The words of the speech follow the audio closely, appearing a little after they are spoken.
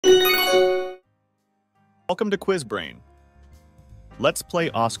Welcome to QuizBrain. Let's play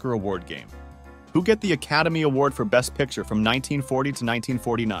Oscar award game. Who get the Academy Award for Best Picture from 1940 to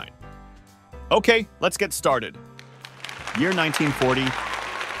 1949? Okay, let's get started. Year 1940.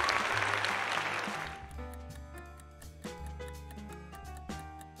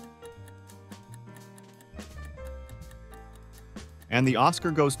 And the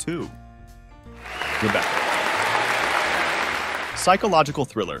Oscar goes to Rebecca. Psychological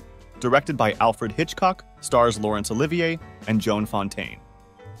thriller, directed by Alfred Hitchcock, stars Laurence Olivier and Joan Fontaine.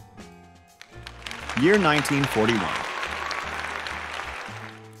 Year 1941.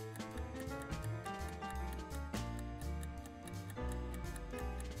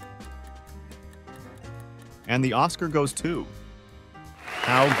 And the Oscar goes to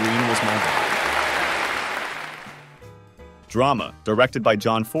How Green Was My Valley. Drama, directed by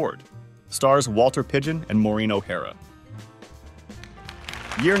John Ford, stars Walter Pidgeon and Maureen O'Hara.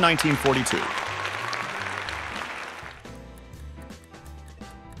 Year 1942.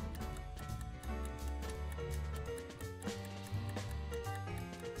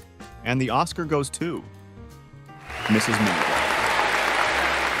 And the Oscar goes to Mrs. Minnie.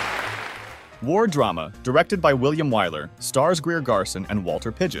 War drama, directed by William Wyler, stars Greer Garson and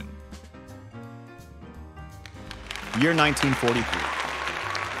Walter Pidgeon. Year 1943.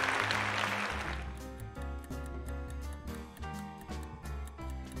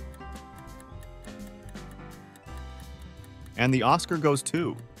 And the Oscar goes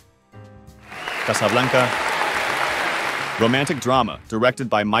to Casablanca. Romantic drama, directed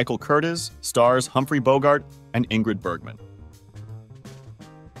by Michael Curtiz, stars Humphrey Bogart and Ingrid Bergman.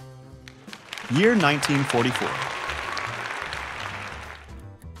 Year 1944.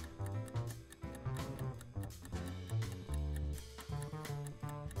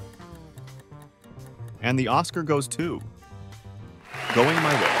 And the Oscar goes to Going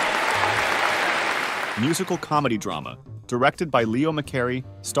My Way. Musical comedy drama, directed by Leo McCarey,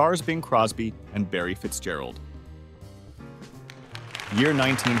 stars Bing Crosby and Barry Fitzgerald. Year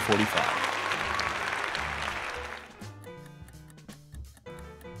 1945.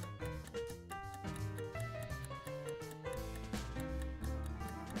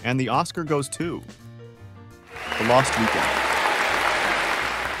 And the Oscar goes to The Lost Weekend.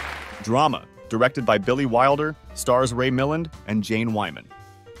 Drama, directed by Billy Wilder, stars Ray Milland and Jane Wyman.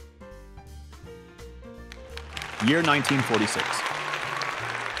 Year 1946.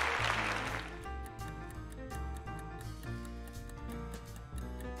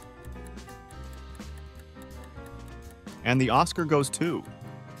 And the Oscar goes to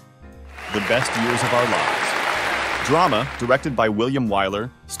The Best Years of Our Lives. Drama, directed by William Wyler,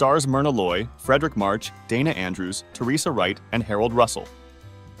 stars Myrna Loy, Frederick March, Dana Andrews, Teresa Wright, and Harold Russell.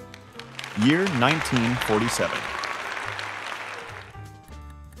 Year 1947.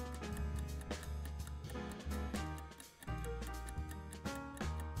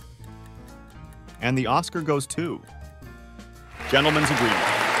 And the Oscar goes to Gentleman's Agreement.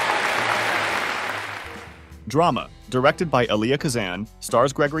 Drama, directed by Elia Kazan,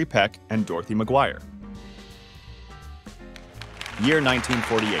 stars Gregory Peck and Dorothy McGuire. Year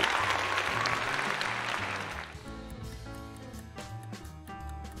 1948.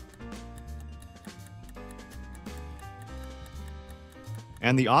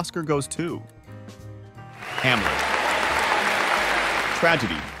 And the Oscar goes to Hamlet.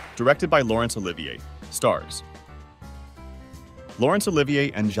 Tragedy, directed by Laurence Olivier, stars Laurence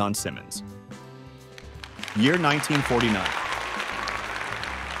Olivier and John Simmons. Year 1949.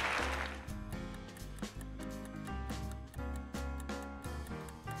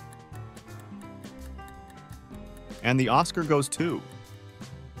 And the Oscar goes to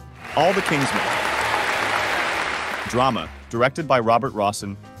All the King's Men. Drama, directed by Robert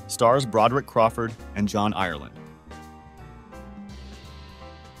Rawson, stars Broderick Crawford and John Ireland.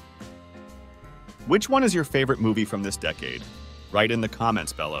 Which one is your favorite movie from this decade? Write in the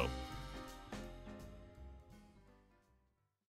comments below.